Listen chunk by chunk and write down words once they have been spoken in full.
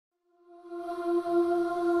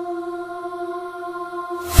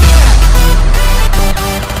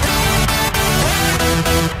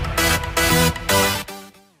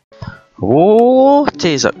What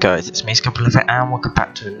is up, guys? It's me, skywars, and welcome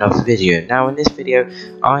back to another video. Now in this video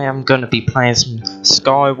I am going to be playing some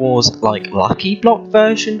Skywars like Lucky Block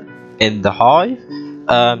version in the Hive.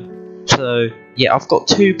 So yeah, I've got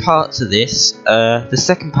two parts of this. The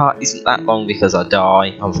second part isn't that long because I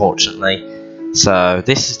die, unfortunately. So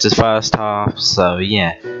this is the first half, so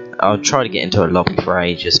yeah, I'll try to get into a lobby for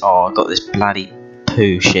ages. Oh, I got this bloody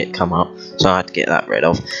poo shit come up, so I had to get that rid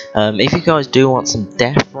of. If you guys do want some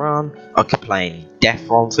Death Run, I could play any Death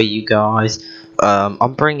Run for you guys.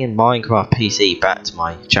 I'm bringing Minecraft PC back to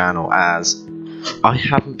my channel as I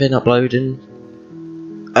haven't been uploading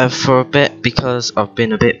for a bit because I've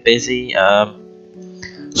been a bit busy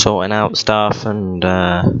sorting out stuff and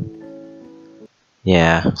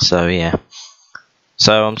yeah, so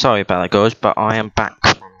I'm sorry about that, guys, but I am back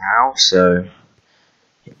now. So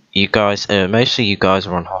you guys, most of you guys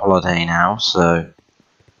are on holiday now, so,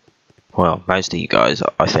 well, most of you guys,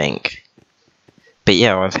 I think. But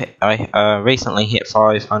yeah, I recently hit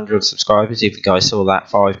 500 subscribers. If you guys saw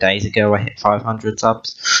that 5 days ago, I hit 500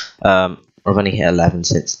 subs. I've only hit 11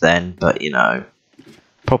 since then, but you know,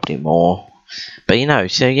 probably more. But you know,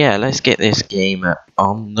 so yeah, let's get this game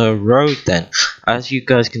on the road then. As you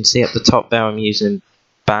guys can see at the top there, I'm using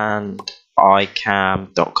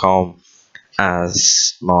bandicam.com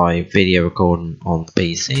as my video recording on the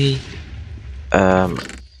PC.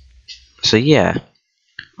 So yeah,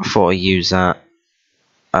 I thought I'd use that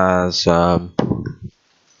as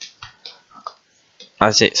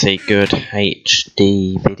it's a good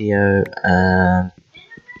HD video, and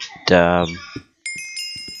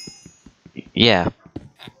yeah.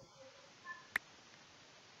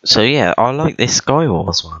 So yeah, I like this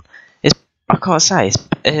Skywars one. I can't say it's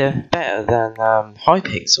better than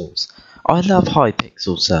Hypixels. I love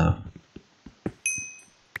Hypixel server.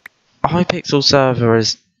 Hypixel server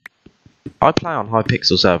is. I play on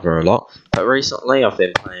Hypixel server a lot, but recently I've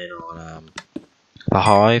been playing on the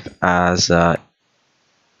Hive as I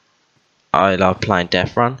love playing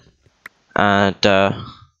Death Run. And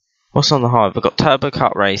what's on the Hive? I've got Turbo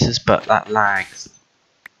Kart Races, but that lags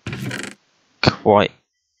quite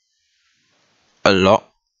a lot.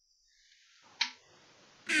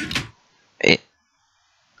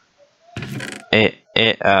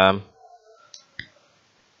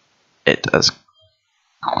 It does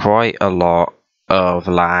quite a lot of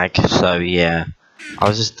lag, so yeah.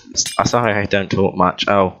 I'm sorry I don't talk much.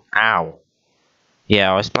 Oh, ow.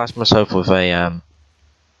 Yeah, I splashed myself with a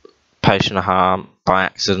potion of harm by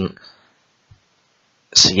accident.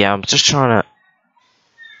 So yeah, I'm just trying to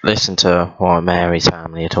listen to what Mary's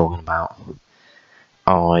family are talking about.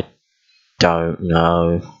 I don't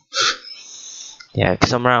know. Yeah,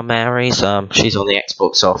 because I'm around Mary's, she's on the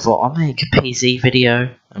Xbox, so I thought I'll make a PC video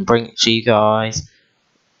and bring it to you guys.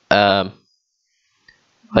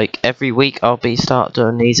 Like every week I'll start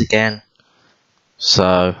doing these again.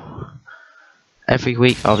 So every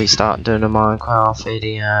week I'll be starting doing a Minecraft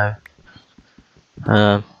video.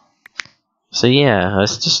 So yeah,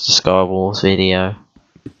 it's just a Skywars video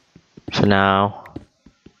for now.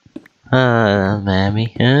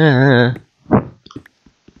 Mammy.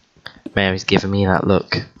 Mary's giving me that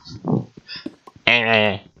look.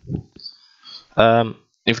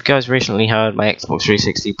 If you guys recently heard, my Xbox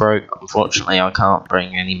 360 broke. Unfortunately, I can't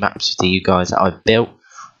bring any maps to you guys that I've built,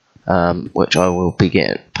 which I will be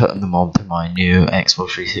putting them onto my new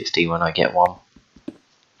Xbox 360 when I get one.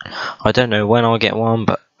 I don't know when I'll get one,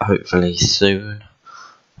 but hopefully soon.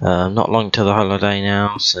 Not long till the holiday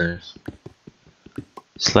now, so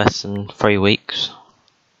it's less than 3 weeks.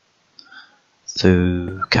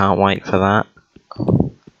 So can't wait for that.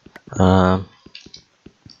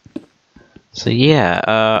 So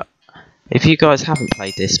yeah, if you guys haven't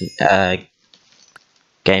played this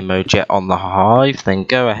game mode yet on the Hive, then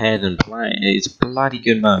go ahead and play it. It's a bloody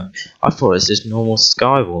good mode. I thought it was just normal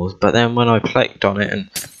Skywars, but then when I clicked on it and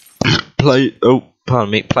played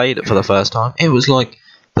it for the first time, it was like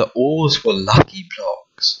the ores were lucky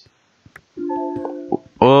blocks.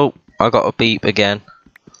 Oh, I got a beep again.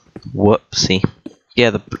 Whoopsie.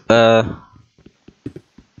 Yeah, the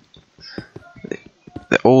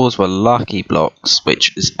ores were lucky blocks,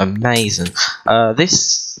 which is amazing.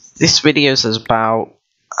 This video is about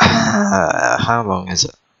how long is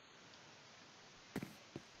it?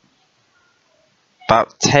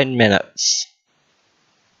 About 10 minutes.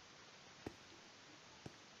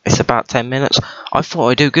 It's about 10 minutes. I thought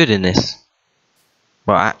I'd do good in this.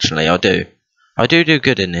 Well, actually, I do. I do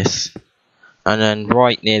good in this. And then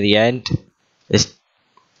right near the end, I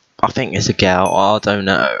think it's a girl. I don't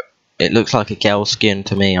know. It looks like a girl skin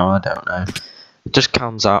to me. I don't know. It just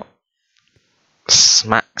comes up,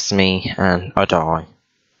 smacks me, and I die.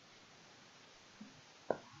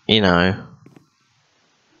 you know,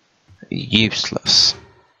 useless.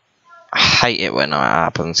 I hate it when that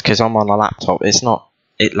happens because I'm on a laptop.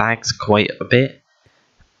 It lags quite a bit.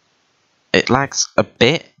 It lags a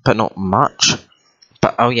bit, but not much.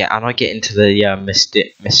 But oh yeah, and I get into the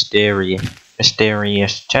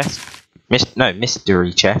mysterious chest.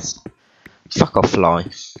 Mystery chest. Fuck off, fly.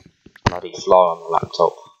 Bloody fly on the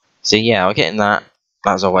laptop. So yeah, I get in that.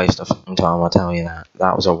 That was a waste of fucking time, I'll tell you that.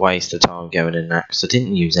 That was a waste of time going in that, because I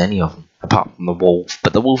didn't use any of them, apart from the wolf.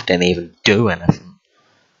 But the wolf didn't even do anything.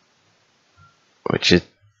 Which is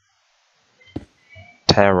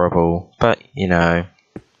terrible, but, you know.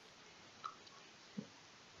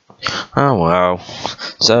 Oh well.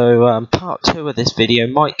 So, part 2 of this video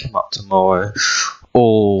might come up tomorrow,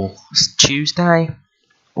 or Tuesday,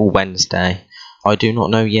 or Wednesday. I do not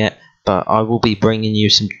know yet. But I will be bringing you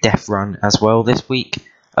some Death Run as well this week.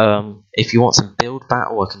 If you want some build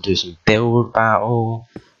battle, I can do some build battle.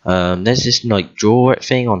 There's this like draw it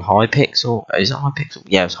thing on Hypixel. Is it Hypixel?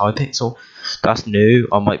 Yeah, it's Hypixel. That's new.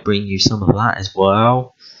 I might bring you some of that as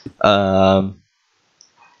well. I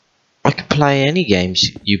can play any games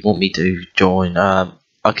you want me to join. I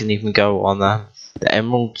can even go on the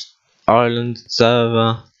Emerald Island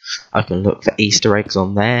server. I can look for Easter eggs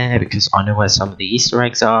on there because I know where some of the Easter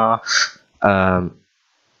eggs are. Yeah,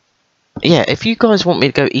 if you guys want me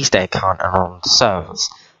to go Easter egg hunting on the servers,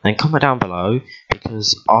 then comment down below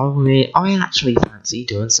because I actually fancy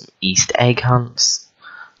doing some Easter egg hunts.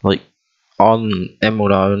 Like on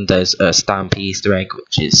Emerald Island, there's a Stampy Easter egg,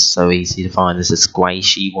 which is so easy to find. There's a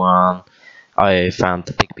Squishy one. I found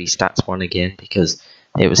the Big B Stats one again because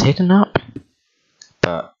it was hidden up,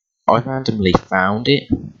 but I randomly found it,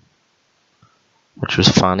 which was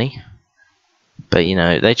funny. But you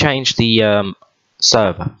know, they changed the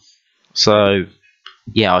server, so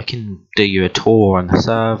yeah, I can do you a tour on the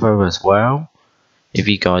server as well if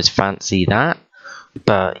you guys fancy that.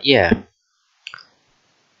 But yeah,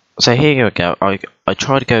 so here we go. I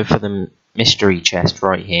try to go for the mystery chest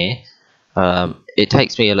right here. It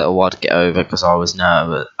takes me a little while to get over because I was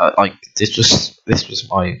nervous. This was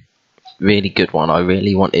my really good one. I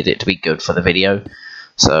really wanted it to be good for the video,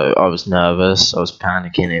 so I was nervous. I was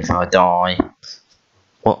panicking if I die.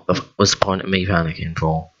 What was the point of me panicking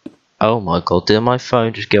for? Oh my god, did my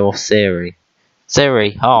phone just go off Siri?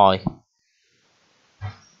 Siri, hi.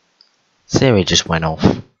 Siri just went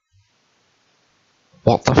off.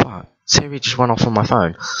 What the fuck? Siri just went off on my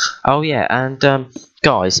phone. Oh yeah, and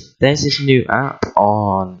guys, there's this new app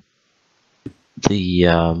on the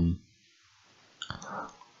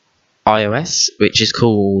iOS, which is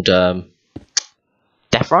called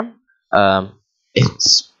Death Run.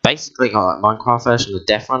 It's basically like Minecraft version of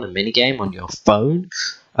Death Run, a minigame on your phone.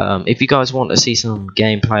 If you guys want to see some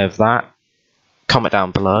gameplay of that, comment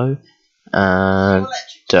down below. And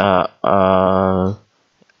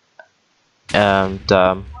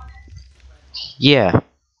yeah.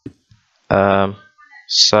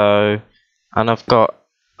 So, and I've got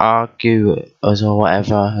argue as or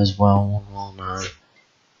whatever as well. No.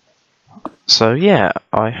 So yeah,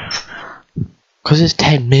 because it's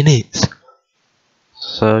 10 minutes.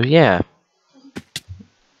 So yeah.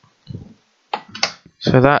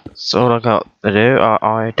 So that's all I got to do.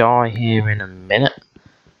 I die here in a minute.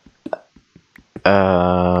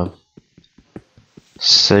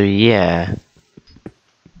 So yeah.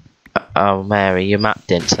 Oh Mary, your map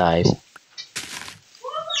didn't save.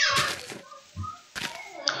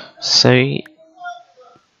 So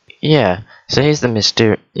yeah. So here's the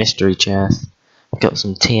mystery chest. I got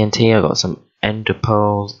some TNT. I got some ender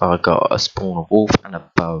pearls. I got a spawn of wolf and a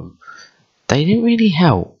bow. They didn't really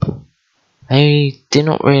help. They did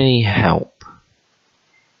not really help.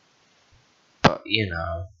 But you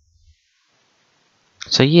know.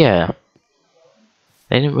 So yeah.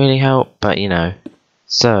 They didn't really help, but you know.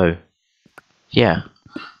 So yeah.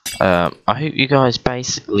 I hope you guys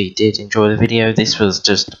basically did enjoy the video. This was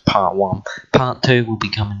just part 1. Part 2 will be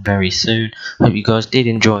coming very soon. Hope you guys did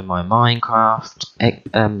enjoy my Minecraft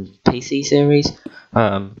PC series.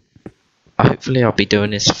 Hopefully I'll be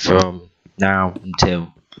doing this from now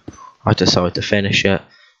until I decide to finish it.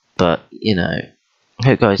 But you know, I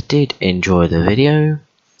hope you guys did enjoy the video.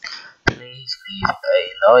 Please leave a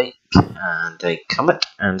like and a comment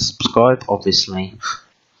and subscribe, obviously,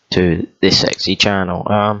 to this sexy channel.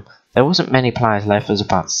 There wasn't many players left. There was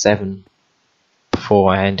about 7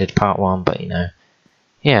 before I ended part 1, but you know,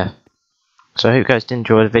 yeah. So I hope you guys did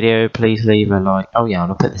enjoy the video. Please leave a like. Oh yeah,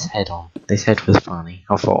 I'll put this head on. This head was funny.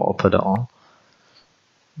 I thought I'll put it on.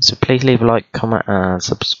 So please leave a like, comment and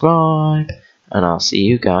subscribe, and I'll see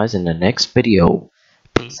you guys in the next video.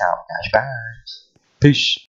 Peace out guys. Bye. Peace.